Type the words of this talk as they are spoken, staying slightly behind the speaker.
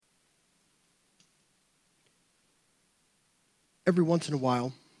Every once in a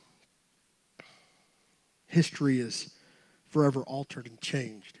while, history is forever altered and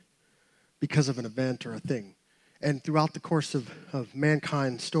changed because of an event or a thing. And throughout the course of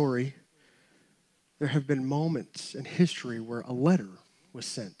mankind's story, there have been moments in history where a letter was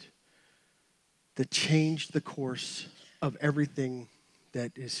sent that changed the course of everything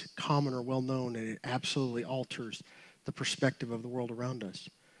that is common or well known, and it absolutely alters the perspective of the world around us.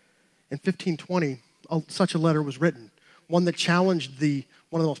 In 1520, such a letter was written, one that challenged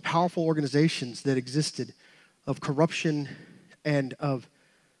one of the most powerful organizations that existed of corruption and of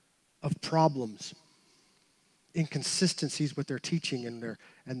problems, inconsistencies with their teaching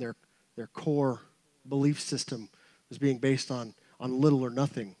and their core belief system was being based on little or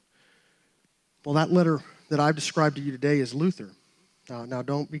nothing. Well, that letter that I've described to you today is Luther. Now,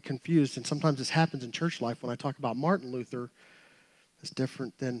 don't be confused, and sometimes this happens in church life. When I talk about Martin Luther, it's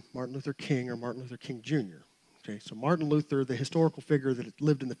different than Martin Luther King or Martin Luther King Jr. Okay, so Martin Luther, the historical figure that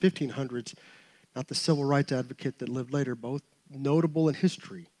lived in the 1500s, not the civil rights advocate that lived later, both notable in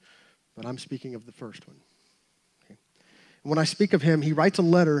history, but I'm speaking of the first one. Okay. And when I speak of him, he writes a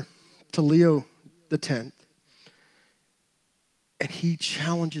letter to Leo X, and he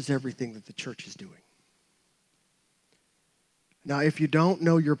challenges everything that the church is doing. Now, if you don't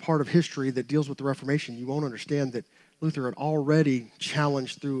know your part of history that deals with the Reformation, you won't understand that Luther had already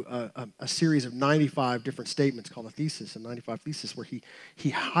challenged through a series of 95 different statements called a thesis, a 95 thesis, where he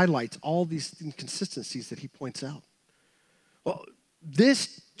highlights all these inconsistencies that he points out. Well,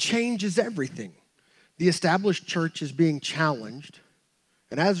 this changes everything. The established church is being challenged,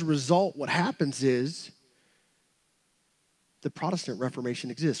 and as a result, what happens is the Protestant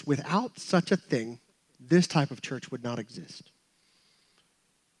Reformation exists. Without such a thing, this type of church would not exist.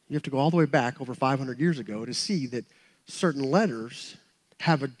 You have to go all the way back over 500 years ago to see that certain letters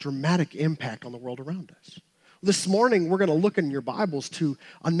have a dramatic impact on the world around us. This morning, we're going to look in your Bibles to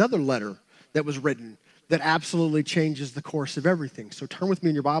another letter that was written that absolutely changes the course of everything. So turn with me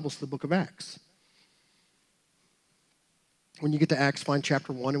in your Bibles to the book of Acts. When you get to Acts, find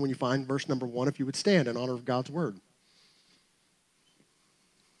chapter 1, and when you find verse number 1, if you would stand in honor of God's word.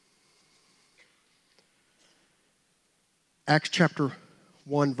 Acts chapter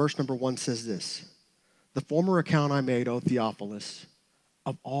 1, verse number 1 says this: "The former account I made, O Theophilus,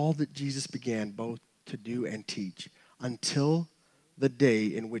 of all that Jesus began both to do and teach, until the day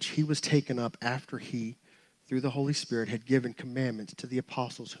in which he was taken up, after he, through the Holy Spirit, had given commandments to the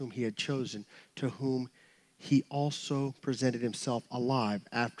apostles whom he had chosen, to whom he also presented himself alive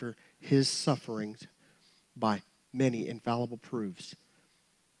after his sufferings by many infallible proofs,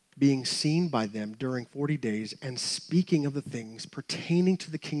 being seen by them during 40 days, and speaking of the things pertaining to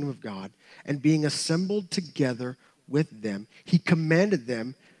the kingdom of God, and being assembled together with them, he commanded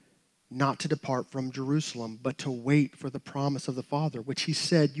them not to depart from Jerusalem, but to wait for the promise of the Father, which he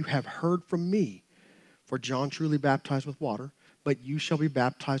said, 'You have heard from me. For John truly baptized with water, but you shall be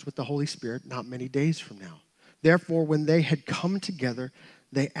baptized with the Holy Spirit not many days from now.' Therefore, when they had come together,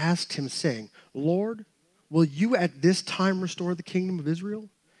 they asked him, saying, 'Lord, will you at this time restore the kingdom of Israel?'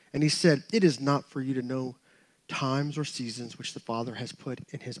 And he said, 'It is not for you to know times or seasons which the Father has put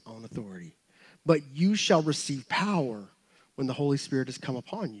in his own authority. But you shall receive power when the Holy Spirit has come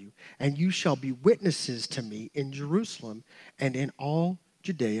upon you, and you shall be witnesses to me in Jerusalem and in all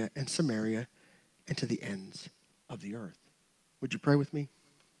Judea and Samaria and to the ends of the earth.'" Would you pray with me?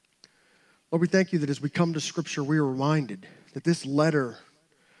 Lord, we thank you that as we come to Scripture, we are reminded that this letter,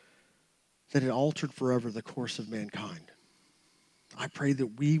 that it altered forever the course of mankind. I pray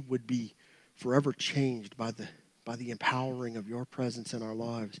that we would be forever changed by the empowering of your presence in our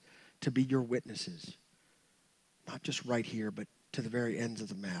lives to be your witnesses, not just right here, but to the very ends of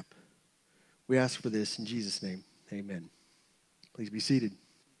the map. We ask for this in Jesus' name. Amen. Please be seated.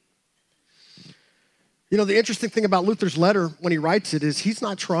 You know, the interesting thing about Luther's letter when he writes it is he's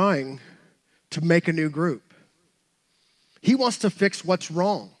not trying to make a new group. He wants to fix what's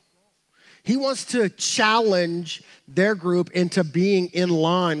wrong. He wants to challenge their group into being in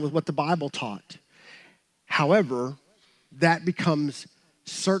line with what the Bible taught. However, that becomes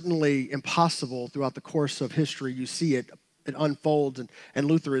certainly impossible throughout the course of history. You see it unfolds, and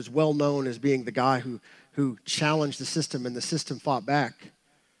Luther is well known as being the guy who challenged the system, and the system fought back,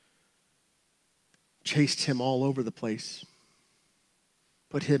 chased him all over the place,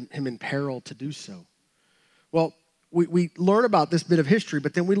 put him in peril to do so. Well, we learn about this bit of history,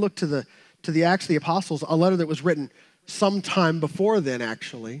 but then we look to the Acts of the Apostles, a letter that was written sometime before then,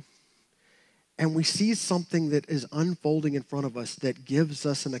 actually, and we see something that is unfolding in front of us that gives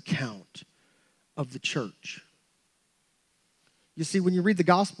us an account of the church. You see, when you read the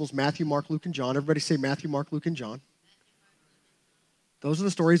Gospels, Matthew, Mark, Luke, and John, everybody say Matthew, Mark, Luke, and John. Those are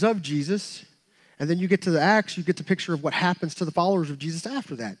the stories of Jesus. And then you get to the Acts, you get the picture of what happens to the followers of Jesus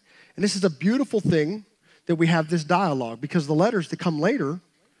after that. And this is a beautiful thing that we have this dialogue, because the letters that come later,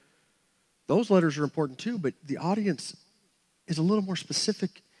 those letters are important too, but the audience is a little more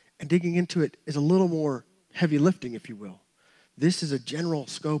specific, and digging into it is a little more heavy lifting, if you will. This is a general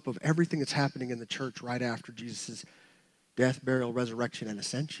scope of everything that's happening in the church right after Jesus' death, burial, resurrection, and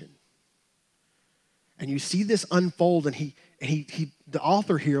ascension. And you see this unfold, and the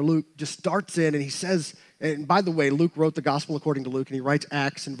author here, Luke, just starts in and he says, and by the way, Luke wrote the gospel according to Luke, and he writes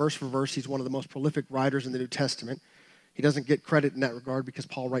Acts, and verse for verse, he's one of the most prolific writers in the New Testament. He doesn't get credit in that regard because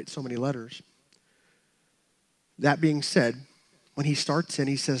Paul writes so many letters. That being said, when he starts in,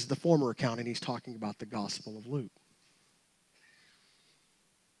 he says the former account, and he's talking about the gospel of Luke.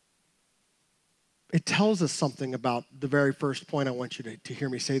 It tells us something about the very first point I want you to hear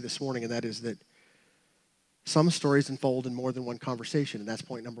me say this morning, and that is that some stories unfold in more than one conversation, and that's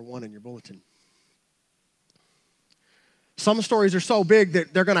point number 1 in your bulletin. Some stories are so big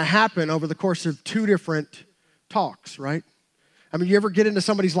that they're going to happen over the course of 2 different talks, right? I mean, you ever get into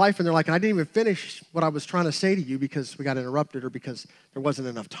somebody's life and they're like, I didn't even finish what I was trying to say to you because we got interrupted or because there wasn't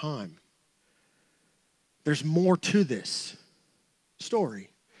enough time. There's more to this story.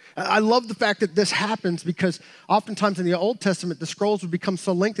 I love the fact that this happens because oftentimes in the Old Testament, the scrolls would become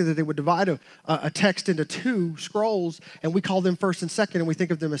so lengthy that they would divide a text into 2 scrolls, and we call them first and second, and we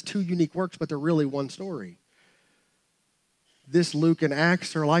think of them as 2 unique works, but they're really one story. This Luke and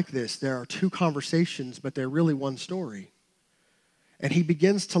Acts are like this. There are 2 conversations, but they're really one story. And he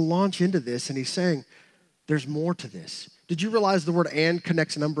begins to launch into this, and he's saying, there's more to this. Did you realize the word "and"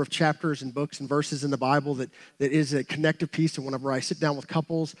 connects a number of chapters and books and verses in the Bible that is a connective piece? And whenever I sit down with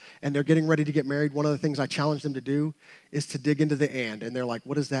couples and they're getting ready to get married, one of the things I challenge them to do is to dig into the "and." And they're like,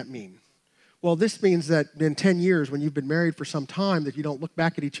 what does that mean? Well, this means that in 10 years, when you've been married for some time, that you don't look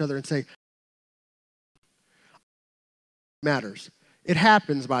back at each other and say, matters. It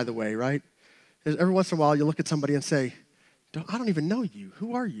happens, by the way, right? Every once in a while, you look at somebody and say, I don't even know you.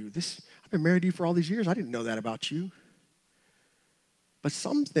 Who are you? I've been married to you for all these years. I didn't know that about you. But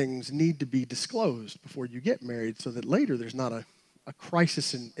some things need to be disclosed before you get married so that later there's not a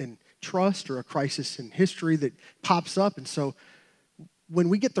crisis in trust or a crisis in history that pops up. And so when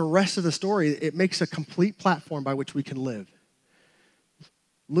we get the rest of the story, it makes a complete platform by which we can live.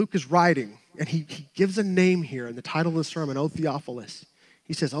 Luke is writing, and he gives a name here in the title of the sermon, O Theophilus.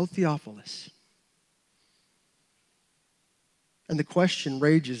 He says, O Theophilus. And the question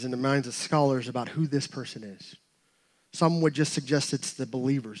rages in the minds of scholars about who this person is. Some would just suggest it's the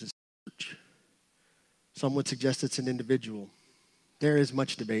believers, it's the church. Some would suggest it's an individual. There is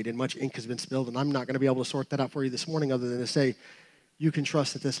much debate and much ink has been spilled, and I'm not going to be able to sort that out for you this morning other than to say, you can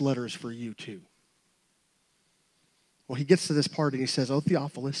trust that this letter is for you too. Well, he gets to this part and he says, O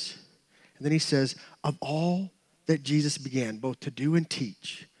Theophilus, and then he says, of all that Jesus began both to do and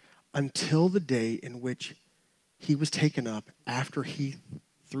teach until the day in which he was taken up after he,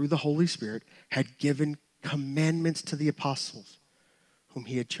 through the Holy Spirit, had given commandments to the apostles whom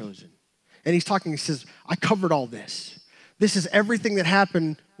he had chosen. And he's talking, he says, I covered all this. This is everything that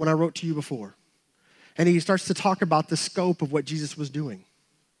happened when I wrote to you before. And he starts to talk about the scope of what Jesus was doing.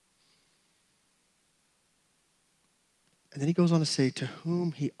 And then he goes on to say, to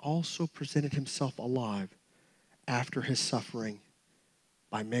whom he also presented himself alive after his suffering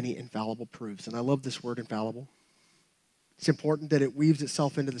by many infallible proofs. And I love this word, infallible. It's important that it weaves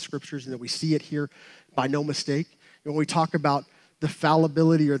itself into the scriptures and that we see it here by no mistake. When we talk about the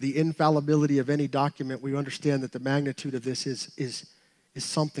fallibility or the infallibility of any document, we understand that the magnitude of this is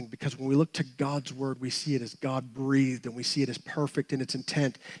something, because when we look to God's word, we see it as God-breathed and we see it as perfect in its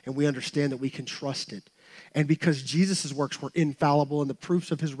intent, and we understand that we can trust it. And because Jesus' works were infallible and the proofs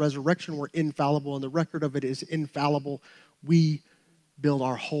of his resurrection were infallible and the record of it is infallible, we build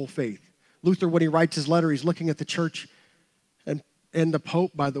our whole faith. Luther, when he writes his letter, he's looking at the church and the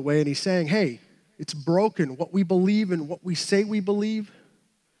Pope, by the way, and he's saying, hey, it's broken. What we believe and what we say we believe,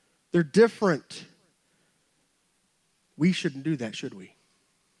 they're different. We shouldn't do that, should we?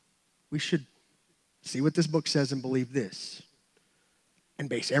 We should see what this book says and believe this and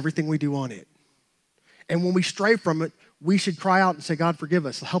base everything we do on it. And when we stray from it, we should cry out and say, God, forgive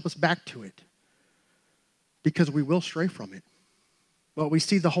us. Help us back to it, because we will stray from it. Well, we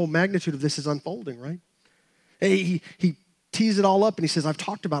see the whole magnitude of this is unfolding, right? He tees it all up and he says, I've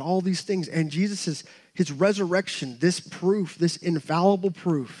talked about all these things, and his resurrection, this proof, this infallible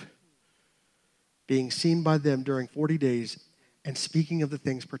proof, being seen by them during 40 days and speaking of the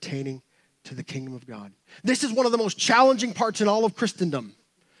things pertaining to the kingdom of God. This is one of the most challenging parts in all of Christendom.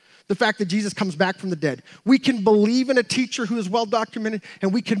 the fact that Jesus comes back from the dead. We can believe in a teacher who is well documented,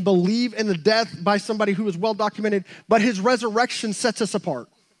 and we can believe in the death by somebody who is well documented, but his resurrection sets us apart.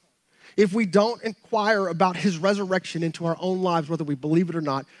 If we don't inquire about his resurrection into our own lives, whether we believe it or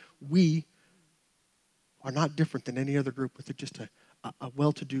not, we are not different than any other group with just a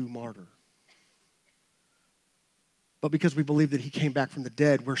well-to-do martyr. But because we believe that he came back from the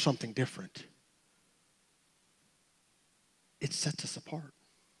dead, we're something different. It sets us apart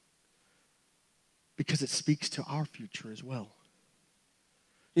because it speaks to our future as well.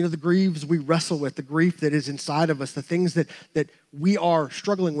 You know, the griefs we wrestle with, the grief that is inside of us, the things that we are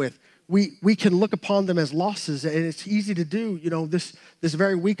struggling with, we can look upon them as losses, and it's easy to do. You know, this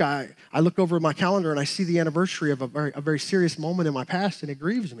very week, I look over my calendar and I see the anniversary of a very serious moment in my past, and it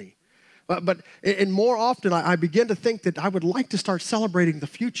grieves me. But more often, I begin to think that I would like to start celebrating the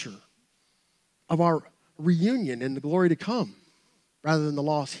future of our reunion and the glory to come rather than the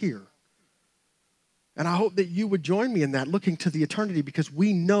loss here. And I hope that you would join me in that, looking to the eternity, because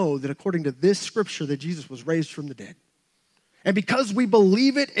we know that according to this scripture that Jesus was raised from the dead. And because we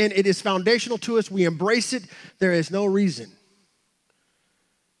believe it and it is foundational to us, we embrace it, there is no reason.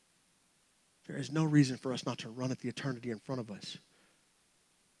 There is no reason for us not to run at the eternity in front of us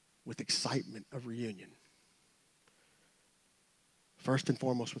with excitement of reunion. First and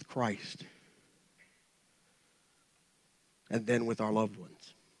foremost with Christ, and then with our loved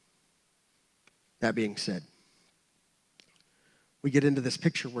ones. That being said, we get into this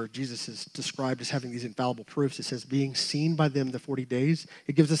picture where Jesus is described as having these infallible proofs. It says, being seen by them the 40 days.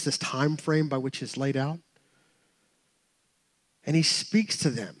 It gives us this time frame by which it's laid out. And he speaks to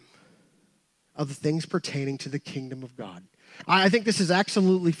them of the things pertaining to the kingdom of God. I think this is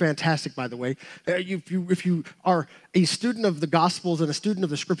absolutely fantastic, by the way. If you are a student of the Gospels and a student of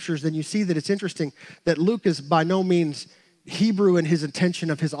the Scriptures, then you see that it's interesting that Luke is by no means Hebrew in his intention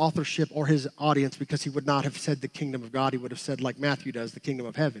of his authorship or his audience, because he would not have said the kingdom of God. He would have said, like Matthew does, the kingdom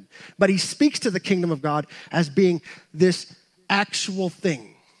of heaven. But he speaks to the kingdom of God as being this actual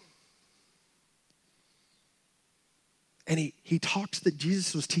thing. And he talks that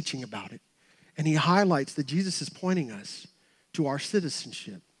Jesus was teaching about it. And he highlights that Jesus is pointing us to our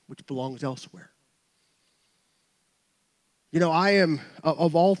citizenship, which belongs elsewhere. You know, I am,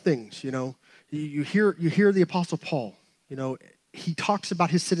 of all things, you know, you hear the Apostle Paul. You know, he talks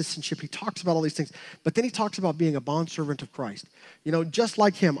about his citizenship. He talks about all these things. But then he talks about being a bondservant of Christ. You know, just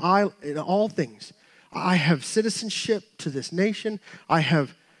like him, in all things, I have citizenship to this nation. I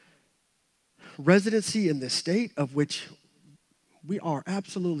have residency in this state of which we are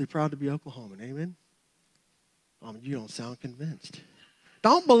absolutely proud to be Oklahoman. Amen? You don't sound convinced.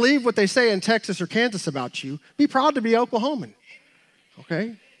 Don't believe what they say in Texas or Kansas about you. Be proud to be Oklahoman.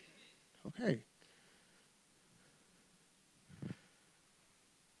 Okay? Okay.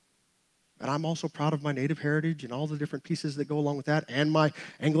 And I'm also proud of my native heritage and all the different pieces that go along with that, and my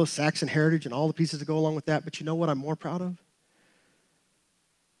Anglo-Saxon heritage and all the pieces that go along with that. But you know what I'm more proud of?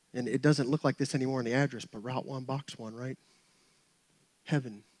 And it doesn't look like this anymore in the address, but Route 1, Box 1, right?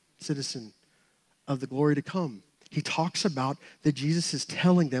 Heaven, citizen of the glory to come. He talks about that Jesus is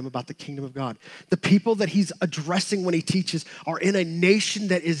telling them about the kingdom of God. The people that he's addressing when he teaches are in a nation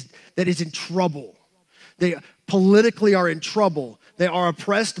that is in trouble. They politically are in trouble. They are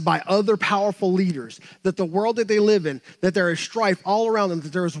oppressed by other powerful leaders. That the world that they live in, that there is strife all around them,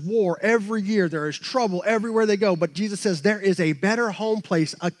 that there is war every year, there is trouble everywhere they go. But Jesus says there is a better home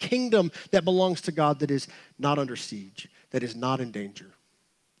place, a kingdom that belongs to God that is not under siege, that is not in danger.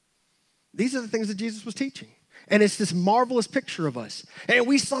 These are the things that Jesus was teaching. And it's this marvelous picture of us. And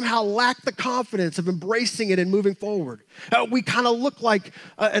we somehow lack the confidence of embracing it and moving forward. We kind of look like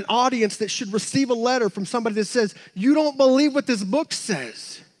an audience that should receive a letter from somebody that says, you don't believe what this book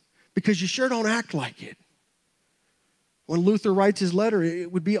says because you sure don't act like it. When Luther writes his letter,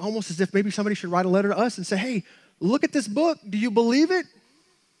 it would be almost as if maybe somebody should write a letter to us and say, hey, look at this book. Do you believe it?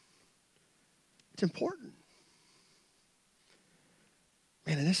 It's important.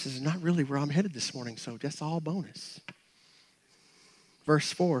 Man, and this is not really where I'm headed this morning, so that's all bonus.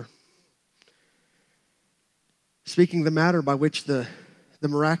 Verse 4. Speaking the matter by which the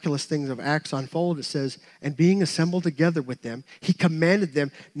miraculous things of Acts unfold, it says, and being assembled together with them, he commanded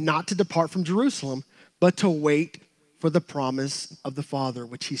them not to depart from Jerusalem, but to wait for the promise of the Father,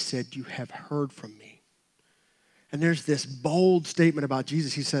 which he said, you have heard from me. And there's this bold statement about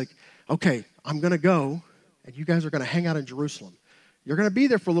Jesus. He said, okay, I'm going to go, and you guys are going to hang out in Jerusalem. You're going to be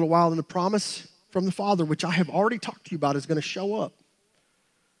there for a little while, and the promise from the Father, which I have already talked to you about, is going to show up.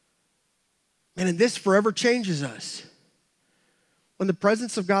 And this forever changes us. When the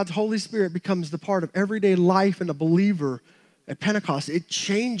presence of God's Holy Spirit becomes the part of everyday life in a believer, at Pentecost, it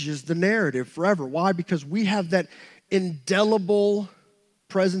changes the narrative forever. Why? Because we have that indelible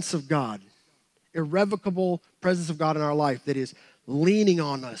presence of God, irrevocable presence of God in our life that is leaning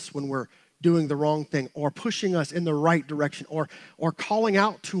on us when we're doing the wrong thing, or pushing us in the right direction, or calling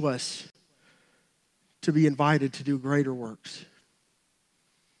out to us to be invited to do greater works.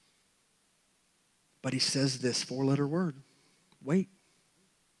 But he says this four-letter word, wait.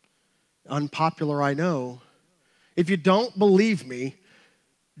 Unpopular, I know. If you don't believe me,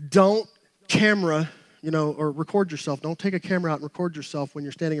 don't camera, or record yourself. Don't take a camera out and record yourself when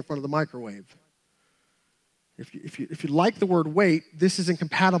you're standing in front of the microwave. If you like the word wait, this is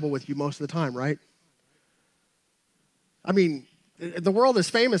incompatible with you most of the time, right? I mean, the world is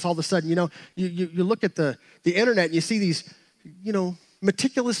famous all of a sudden. You look at the internet and you see these,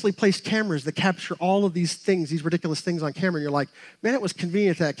 meticulously placed cameras that capture all of these things, these ridiculous things on camera. And you're like, man, it was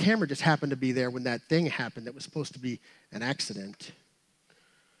convenient that camera just happened to be there when that thing happened that was supposed to be an accident.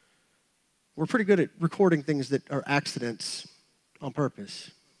 We're pretty good at recording things that are accidents on purpose.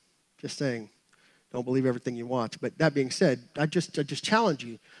 Just saying, don't believe everything you watch. But that being said, I just challenge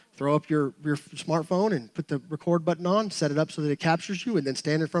you. Throw up your smartphone and put the record button on, set it up so that it captures you, and then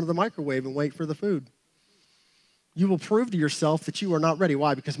stand in front of the microwave and wait for the food. You will prove to yourself that you are not ready.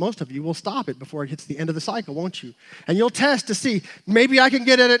 Why? Because most of you will stop it before it hits the end of the cycle, won't you? And you'll test to see, maybe I can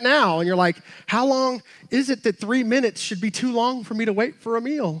get at it now. And you're like, how long is it that 3 minutes should be too long for me to wait for a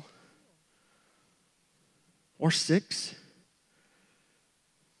meal? Or 6?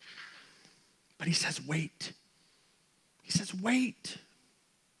 But he says, wait. He says, wait.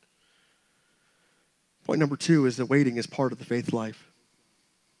 Point number 2 is that waiting is part of the faith life.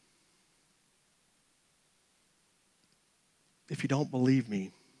 If you don't believe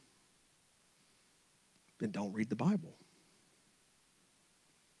me, then don't read the Bible.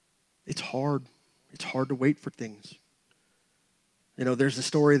 It's hard. It's hard to wait for things. There's a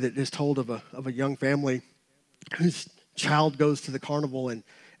story that is told of a young family whose child goes to the carnival, and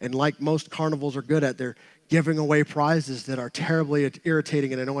like most carnivals are good at, they're giving away prizes that are terribly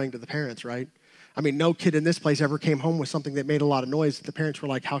irritating and annoying to the parents, right? I mean, no kid in this place ever came home with something that made a lot of noise. The parents were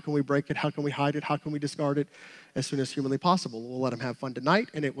like, how can we break it? How can we hide it? How can we discard it as soon as humanly possible? We'll let them have fun tonight,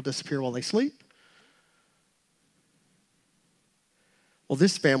 and it will disappear while they sleep. Well,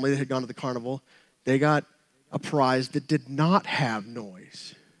 this family that had gone to the carnival, they got a prize that did not have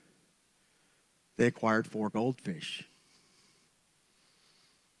noise. They acquired 4 goldfish.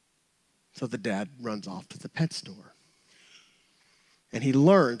 So the dad runs off to the pet store. And he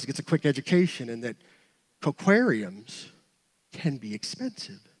learns, gets a quick education in that aquariums can be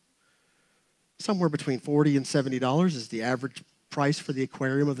expensive. Somewhere between $40 and $70 is the average price for the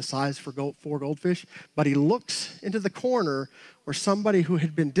aquarium of the size for 4 goldfish. But he looks into the corner where somebody who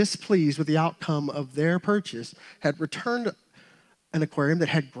had been displeased with the outcome of their purchase had returned an aquarium that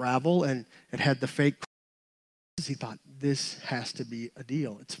had gravel and it had the fake. He thought, this has to be a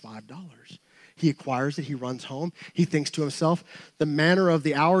deal. It's $5. He acquires it. He runs home. He thinks to himself, the manner of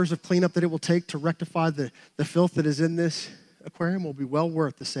the hours of cleanup that it will take to rectify the filth that is in this aquarium will be well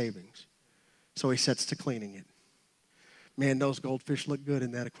worth the savings. So he sets to cleaning it. Man, those goldfish look good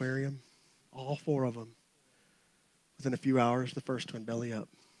in that aquarium. All 4 of them. Within a few hours, the first one belly up.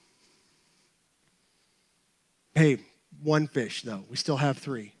 Hey, 1 fish, though. We still have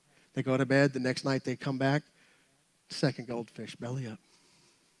 3. They go to bed. The next night they come back. Second goldfish, belly up.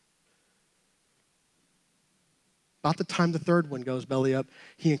 About the time the 3rd one goes belly up,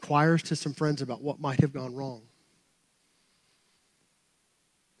 he inquires to some friends about what might have gone wrong.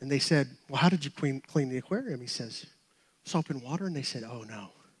 And they said, well, how did you clean the aquarium? He says, soap and water. And they said, oh, no,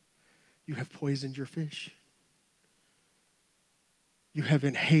 you have poisoned your fish. You have,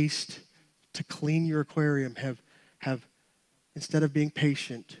 in haste to clean your aquarium, have instead of being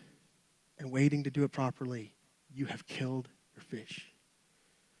patient and waiting to do it properly, you have killed your fish.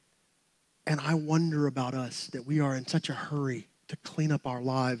 And I wonder about us, that we are in such a hurry to clean up our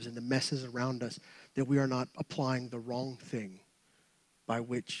lives and the messes around us, that we are not applying the wrong thing by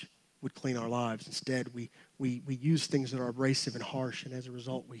which would clean our lives. Instead, we use things that are abrasive and harsh, and as a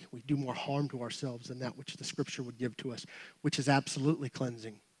result, we do more harm to ourselves than that which the Scripture would give to us, which is absolutely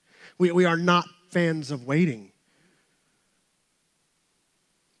cleansing. We are not fans of waiting.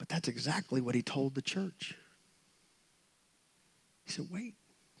 But that's exactly what he told the church. He said, wait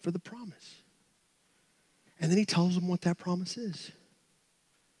for the promise. And then he tells them what that promise is.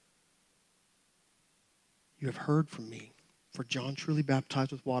 You have heard from me. For John truly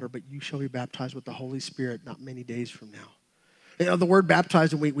baptized with water, but you shall be baptized with the Holy Spirit not many days from now. The word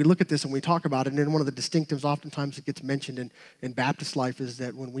baptized, and we look at this and we talk about it, and then one of the distinctives oftentimes that gets mentioned in Baptist life is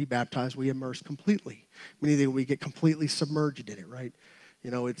that when we baptize, we immerse completely, meaning that we get completely submerged in it, right?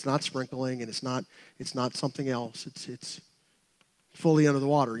 It's not sprinkling, and it's not something else. It's fully under the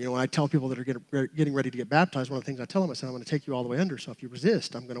water. When I tell people that are getting ready to get baptized, one of the things I tell them, I say, I'm going to take you all the way under, so if you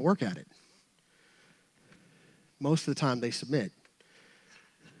resist, I'm going to work at it. Most of the time, they submit.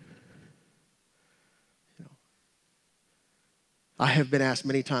 I have been asked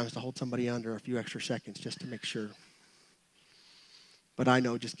many times to hold somebody under a few extra seconds just to make sure. But I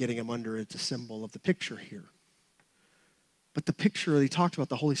know just getting them under is a symbol of the picture here. But the picture that he talked about,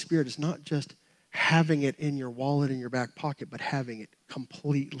 the Holy Spirit, is not just having it in your wallet, in your back pocket, but having it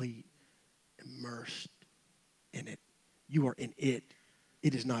completely immersed in it. You are in it.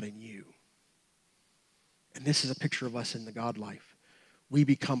 It is not in you. And this is a picture of us in the God life. We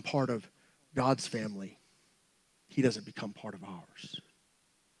become part of God's family. He doesn't become part of ours.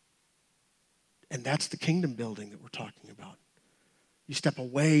 And that's the kingdom building that we're talking about. You step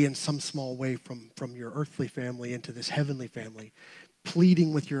away in some small way from your earthly family into this heavenly family,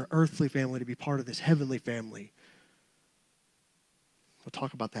 pleading with your earthly family to be part of this heavenly family. We'll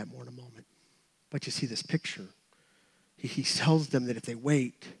talk about that more in a moment. But you see this picture. He tells them that if they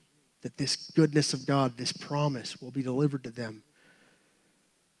wait, that this goodness of God, this promise will be delivered to them.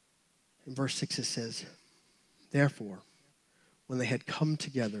 In verse 6 it says, therefore, when they had come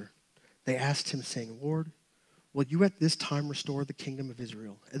together, they asked him, saying, Lord, will you at this time restore the kingdom of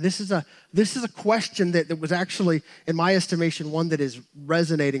Israel? And this is a question that was actually, in my estimation, one that is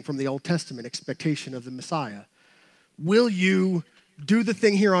resonating from the Old Testament expectation of the Messiah. Will you do the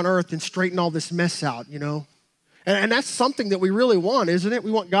thing here on earth and straighten all this mess out, And that's something that we really want, isn't it?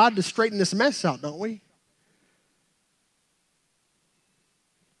 We want God to straighten this mess out, don't we?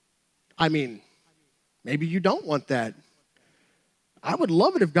 I mean, maybe you don't want that. I would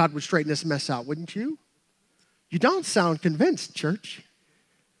love it if God would straighten this mess out, wouldn't you? You don't sound convinced, church.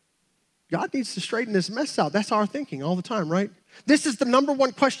 God needs to straighten this mess out. That's our thinking all the time, right? This is the number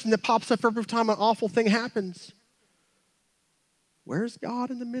one question that pops up every time an awful thing happens. Where's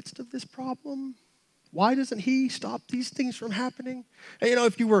God in the midst of this problem? Why doesn't he stop these things from happening? And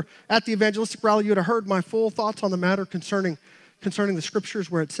if you were at the evangelistic rally, you would have heard my full thoughts on the matter concerning the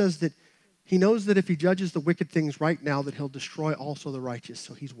scriptures where it says that he knows that if he judges the wicked things right now, that he'll destroy also the righteous,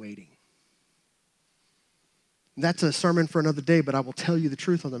 so he's waiting. And that's a sermon for another day, but I will tell you the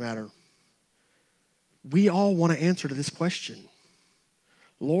truth on the matter. We all want to answer to this question.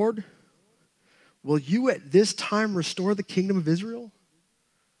 Lord, will you at this time restore the kingdom of Israel?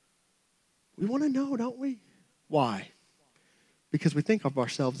 We want to know, don't we? Why? Because we think of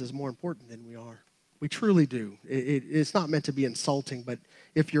ourselves as more important than we are. We truly do. It's not meant to be insulting, but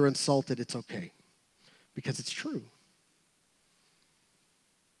if you're insulted, it's okay. Because it's true.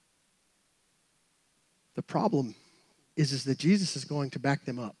 The problem is that Jesus is going to back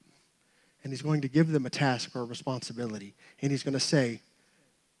them up. And he's going to give them a task or a responsibility. And he's going to say,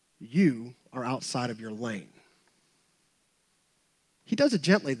 you are outside of your lane. He does it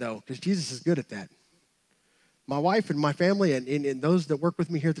gently, though, because Jesus is good at that. My wife and my family and those that work with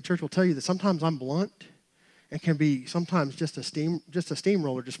me here at the church will tell you that sometimes I'm blunt and can be sometimes just a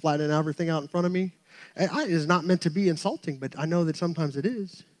steamroller, just flattening everything out in front of me. And it is not meant to be insulting, but I know that sometimes it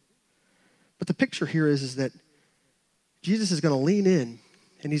is. But the picture here is that Jesus is going to lean in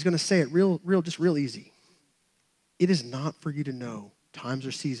and he's going to say it real easy. It is not for you to know times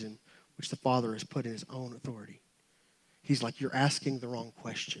or season which the Father has put in his own authority. He's like, you're asking the wrong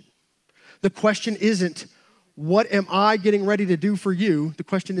question. The question isn't, what am I getting ready to do for you? The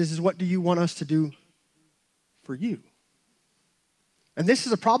question is what do you want us to do for you? And this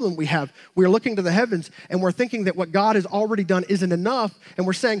is a problem we have. We're looking to the heavens and we're thinking that what God has already done isn't enough. And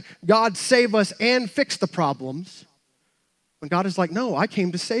we're saying, God, save us and fix the problems. When God is like, no, I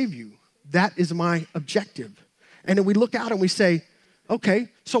came to save you. That is my objective. And then we look out and we say, okay,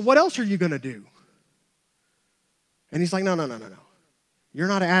 so what else are you going to do? And he's like, no. You're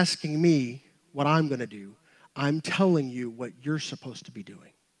not asking me what I'm going to do. I'm telling you what you're supposed to be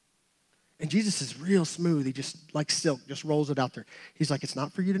doing. And Jesus is real smooth. He just, like silk, just rolls it out there. He's like, it's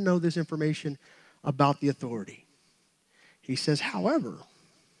not for you to know this information about the authority. He says, however,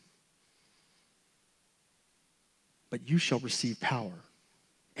 but you shall receive power.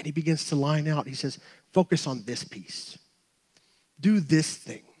 And he begins to line out. He says, focus on this piece. Do this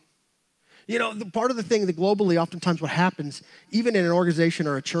thing. Part of the thing that globally oftentimes what happens, even in an organization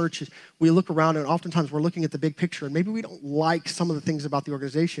or a church, is we look around and oftentimes we're looking at the big picture and maybe we don't like some of the things about the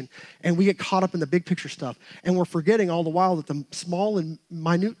organization and we get caught up in the big picture stuff and we're forgetting all the while that the small and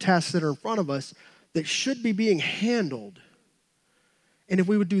minute tasks that are in front of us that should be being handled And if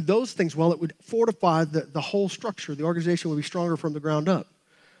we would do those things well, it would fortify the whole structure. The organization would be stronger from the ground up.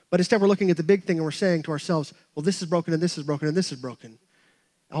 But instead, we're looking at the big thing and we're saying to ourselves, well, this is broken and this is broken and this is broken.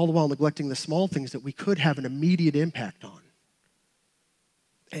 All the while neglecting the small things that we could have an immediate impact on.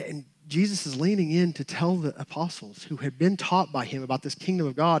 And Jesus is leaning in to tell the apostles who had been taught by him about this kingdom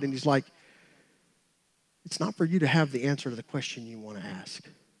of God, and he's like, it's not for you to have the answer to the question you want to ask.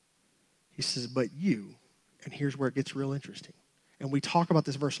 He says, but you, and here's where it gets real interesting. And we talk about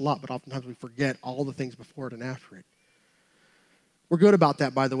this verse a lot, but oftentimes we forget all the things before it and after it. We're good about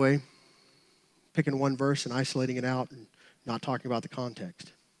that, by the way, picking one verse and isolating it out and not talking about the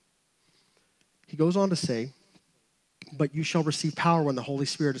context. He goes on to say, but you shall receive power when the Holy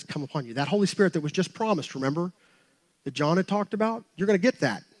Spirit has come upon you. That Holy Spirit that was just promised, remember, that John had talked about? You're going to get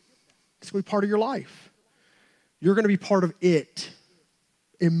that. It's going to be part of your life. You're going to be part of it,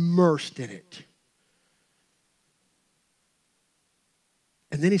 immersed in it.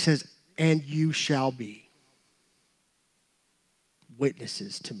 And then he says, and you shall be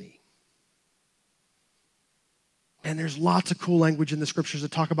witnesses to me. And there's lots of cool language in the scriptures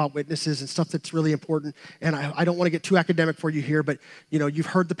that talk about witnesses and stuff that's really important. And I don't want to get too academic for you here, but you've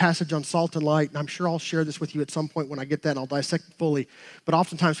heard the passage on salt and light, and I'm sure I'll share this with you at some point when I get that and I'll dissect it fully. But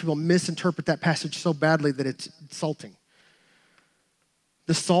oftentimes people misinterpret that passage so badly that it's insulting.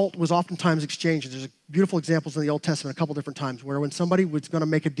 The salt was oftentimes exchanged. There's beautiful examples in the Old Testament a couple different times where when somebody was going to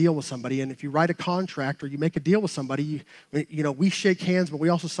make a deal with somebody, and if you write a contract or you make a deal with somebody, we shake hands, but we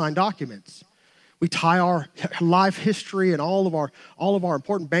also sign documents. We tie our life history and all of our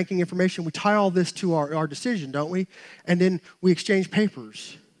important banking information, we tie all this to our decision, don't we? And then we exchange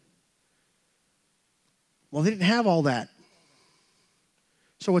papers. Well, they didn't have all that.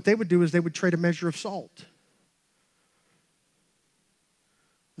 So what they would do is they would trade a measure of salt.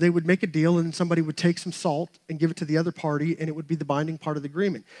 They would make a deal and somebody would take some salt and give it to the other party and it would be the binding part of the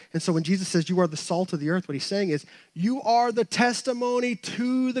agreement. And so when Jesus says you are the salt of the earth, what he's saying is you are the testimony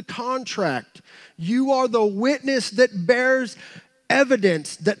to the contract. You are the witness that bears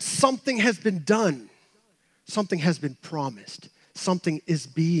evidence that something has been done. Something has been promised. Something is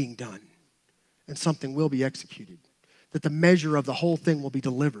being done. And something will be executed. That the measure of the whole thing will be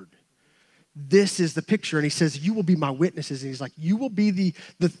delivered. This is the picture, and he says, you will be my witnesses. And he's like, you will be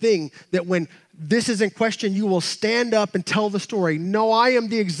the thing that when this is in question, you will stand up and tell the story. No, I am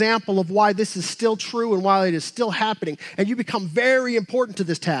the example of why this is still true and why it is still happening. And you become very important to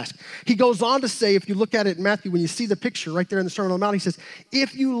this task. He goes on to say, if you look at it in Matthew, when you see the picture right there in the Sermon on the Mount, he says,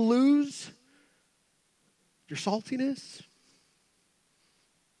 if you lose your saltiness,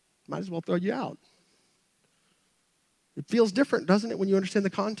 might as well throw you out. It feels different, doesn't it, when you understand the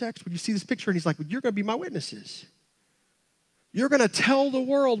context? When you see this picture and he's like, well, you're going to be my witnesses. You're going to tell the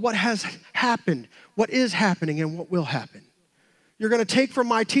world what has happened, what is happening, and what will happen. You're going to take from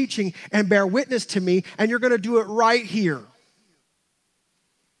my teaching and bear witness to me, and you're going to do it right here.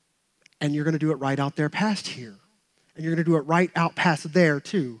 And you're going to do it right out there past here. And you're going to do it right out past there,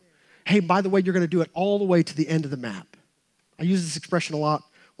 too. Hey, by the way, you're going to do it all the way to the end of the map. I use this expression a lot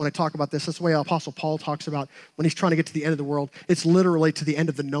when I talk about this. That's the way Apostle Paul talks about when he's trying to get to the end of the world. It's literally to the end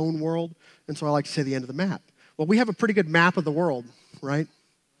of the known world. And so I like to say the end of the map. Well, we have a pretty good map of the world, right?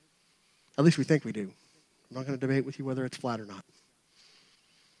 At least we think we do. I'm not going to debate with you whether it's flat or not.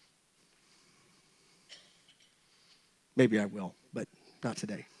 Maybe I will, but not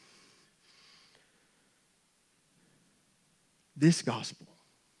today. This gospel,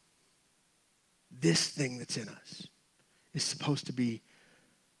 this thing that's in us, is supposed to be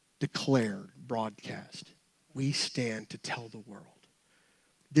declared, broadcast. We stand to tell the world.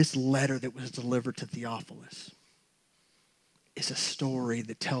 This letter that was delivered to Theophilus is a story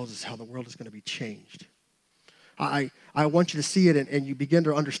that tells us how the world is going to be changed. I want you to see it and you begin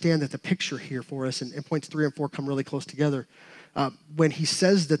to understand that the picture here for us, and points 3 and 4 come really close together. When he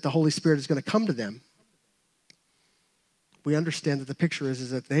says that the Holy Spirit is going to come to them, we understand that the picture is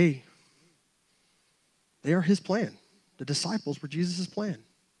that they are his plan. The disciples were Jesus' plan.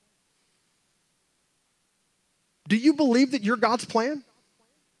 Do you believe that you're God's plan?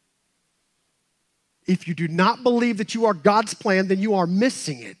 If you do not believe that you are God's plan, then you are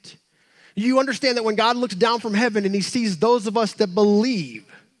missing it. You understand that when God looks down from heaven and he sees those of us that believe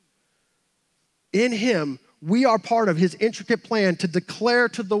in him, we are part of his intricate plan to declare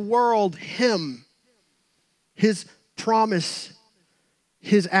to the world him, his promise,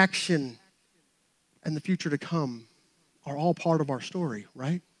 his action, and the future to come are all part of our story,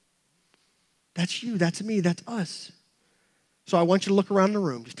 right? That's you, that's me, that's us. So I want you to look around the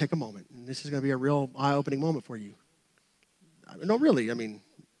room. Just take a moment. And this is going to be a real eye-opening moment for you. No, really,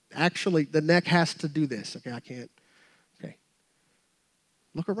 actually, the neck has to do this. Okay, I can't. Okay.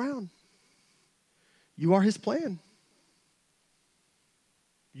 Look around. You are his plan.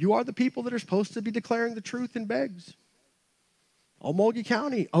 You are the people that are supposed to be declaring the truth in Beggs. Omogi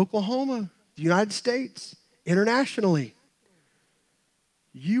County, Oklahoma, the United States, internationally.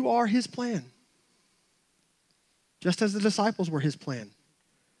 You are his plan. Just as the disciples were his plan.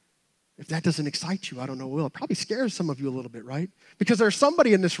 If that doesn't excite you, I don't know what will. It probably scares some of you a little bit, right? Because there's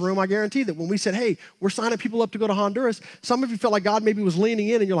somebody in this room, I guarantee, that when we said, hey, we're signing people up to go to Honduras, some of you felt like God maybe was leaning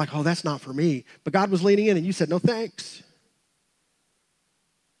in and you're like, oh, that's not for me. But God was leaning in and you said, no thanks.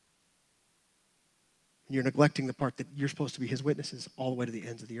 And you're neglecting the part that you're supposed to be his witnesses all the way to the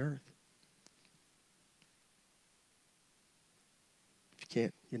ends of the earth. If you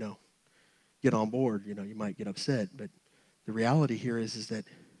can't, get on board, you might get upset. But the reality here is that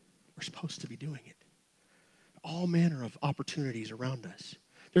we're supposed to be doing it. All manner of opportunities around us.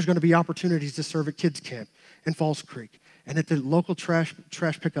 There's going to be opportunities to serve at kids camp in Falls Creek and at the local trash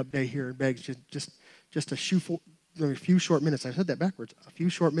pickup day here in Beggs. Just a few short minutes. I said that backwards. A few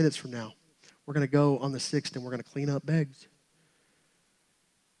short minutes from now, we're going to go on the 6th and we're going to clean up Beggs.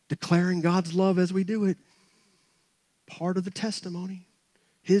 Declaring God's love as we do it. Part of the testimony.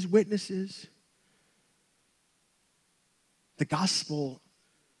 His witnesses. The gospel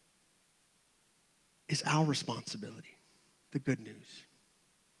is our responsibility, the good news.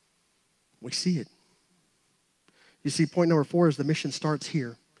 We see it. You see, point number 4 is the mission starts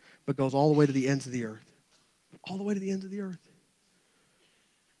here, but goes all the way to the ends of the earth. All the way to the ends of the earth.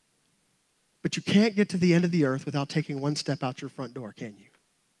 But you can't get to the end of the earth without taking one step out your front door, can you?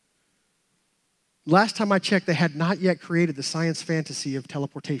 Last time I checked, they had not yet created the science fantasy of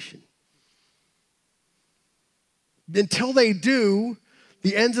teleportation. Until they do,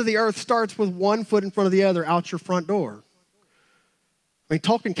 the ends of the earth starts with one foot in front of the other out your front door. I mean,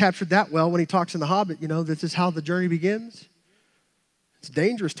 Tolkien captured that well when he talks in The Hobbit, this is how the journey begins. It's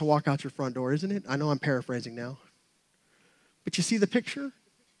dangerous to walk out your front door, isn't it? I know I'm paraphrasing now. But you see the picture?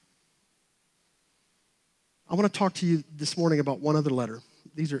 I want to talk to you this morning about one other letter.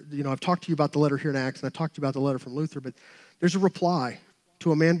 These are, I've talked to you about the letter here in Acts, and I've talked to you about the letter from Luther, but there's a reply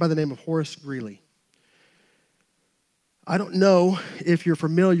to a man by the name of Horace Greeley. I don't know if you're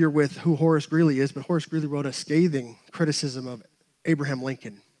familiar with who Horace Greeley is, but Horace Greeley wrote a scathing criticism of Abraham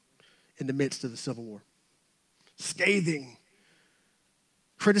Lincoln in the midst of the Civil War. Scathing.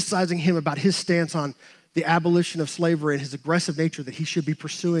 Criticizing him about his stance on the abolition of slavery and his aggressive nature that he should be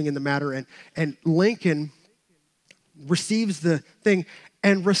pursuing in the matter. And Lincoln receives the thing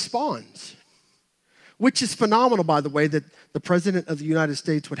and responds, which is phenomenal, by the way, that the President of the United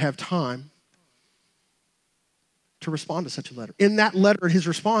States would have time to respond to such a letter. In that letter, in his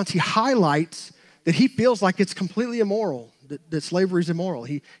response, he highlights that he feels like it's completely immoral, that slavery is immoral.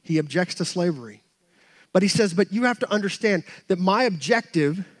 He objects to slavery. But he says, but you have to understand that my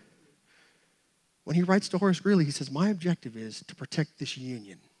objective, when he writes to Horace Greeley, he says, my objective is to protect this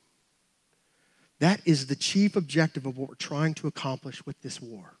union. That is the chief objective of what we're trying to accomplish with this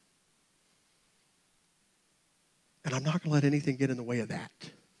war. And I'm not going to let anything get in the way of that.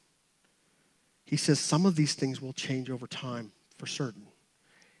 He says some of these things will change over time for certain.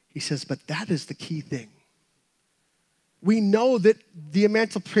 He says, but that is the key thing. We know that the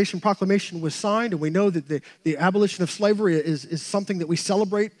Emancipation Proclamation was signed, and we know that the abolition of slavery is something that we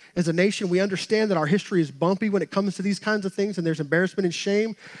celebrate as a nation. We understand that our history is bumpy when it comes to these kinds of things, and there's embarrassment and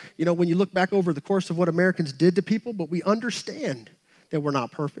shame, when you look back over the course of what Americans did to people, but we understand that we're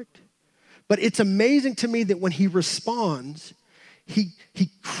not perfect. But it's amazing to me that when he responds, he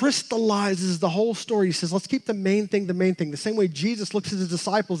crystallizes the whole story. He says, let's keep the main thing the main thing. The same way Jesus looks at his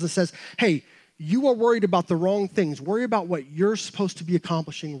disciples and says, hey, you are worried about the wrong things. Worry about what you're supposed to be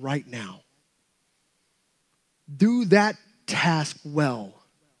accomplishing right now. Do that task well.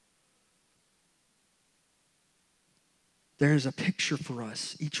 There's a picture for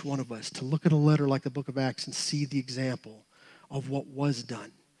us, each one of us, to look at a letter like the book of Acts and see the example of what was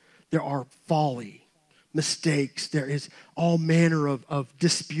done. There are folly, mistakes. There is all manner of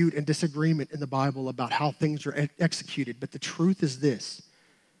dispute and disagreement in the Bible about how things are executed. But the truth is this.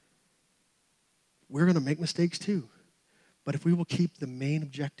 We're going to make mistakes too. But if we will keep the main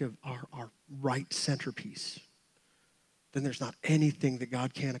objective our right centerpiece, then there's not anything that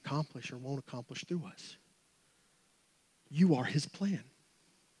God can't accomplish or won't accomplish through us. You are his plan.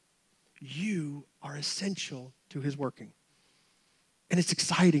 You are essential to his working. And it's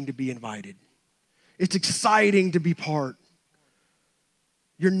exciting to be invited. It's exciting to be part.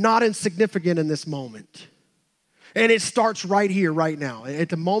 You're not insignificant in this moment. And it starts right here, right now. At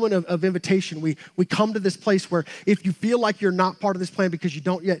the moment of invitation, we come to this place where if you feel like you're not part of this plan because you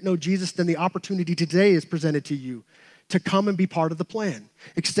don't yet know Jesus, then the opportunity today is presented to you to come and be part of the plan.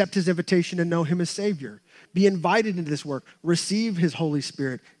 Accept his invitation and know him as Savior. Be invited into this work. Receive his Holy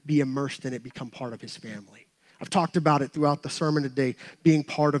Spirit. Be immersed in it. Become part of his family. I've talked about it throughout the sermon today, being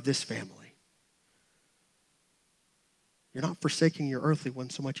part of this family. You're not forsaking your earthly one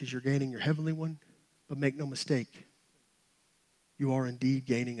so much as you're gaining your heavenly one, but make no mistake, you are indeed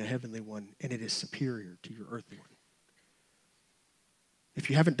gaining a heavenly one, and it is superior to your earthly one. If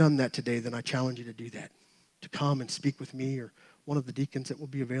you haven't done that today, then I challenge you to do that, to come and speak with me or one of the deacons that will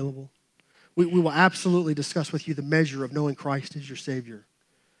be available. We will absolutely discuss with you the measure of knowing Christ as your Savior.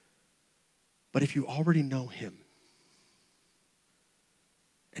 But if you already know him,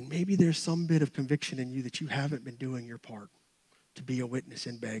 and maybe there's some bit of conviction in you that you haven't been doing your part to be a witness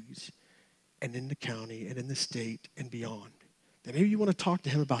in Beggs and in the county and in the state and beyond, then maybe you want to talk to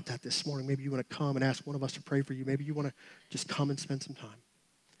him about that this morning. Maybe you want to come and ask one of us to pray for you. Maybe you want to just come and spend some time.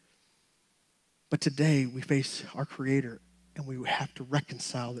 But today we face our Creator, and we have to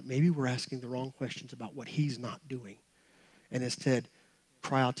reconcile that maybe we're asking the wrong questions about what he's not doing. And instead,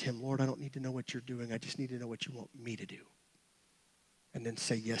 cry out to him, Lord, I don't need to know what you're doing. I just need to know what you want me to do. And then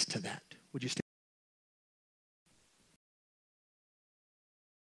say yes to that. Would you stand?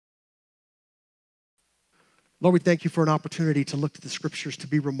 Lord, we thank you for an opportunity to look to the scriptures, to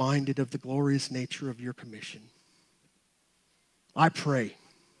be reminded of the glorious nature of your commission. I pray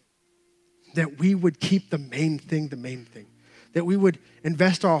that we would keep the main thing, that we would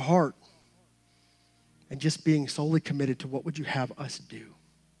invest our heart in just being solely committed to what would you have us do.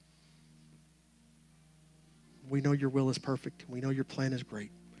 We know your will is perfect. We know your plan is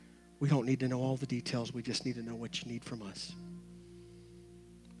great. We don't need to know all the details. We just need to know what you need from us.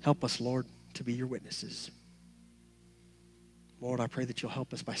 Help us, Lord, to be your witnesses. Lord, I pray that you'll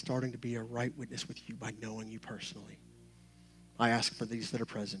help us by starting to be a right witness with you by knowing you personally. I ask for these that are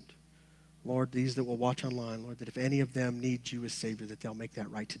present. Lord, these that will watch online, Lord, that if any of them need you as Savior, that they'll make that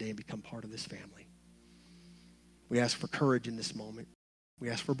right today and become part of this family. We ask for courage in this moment. We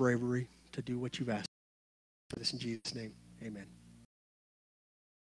ask for bravery to do what you've asked. For this in Jesus' name, amen.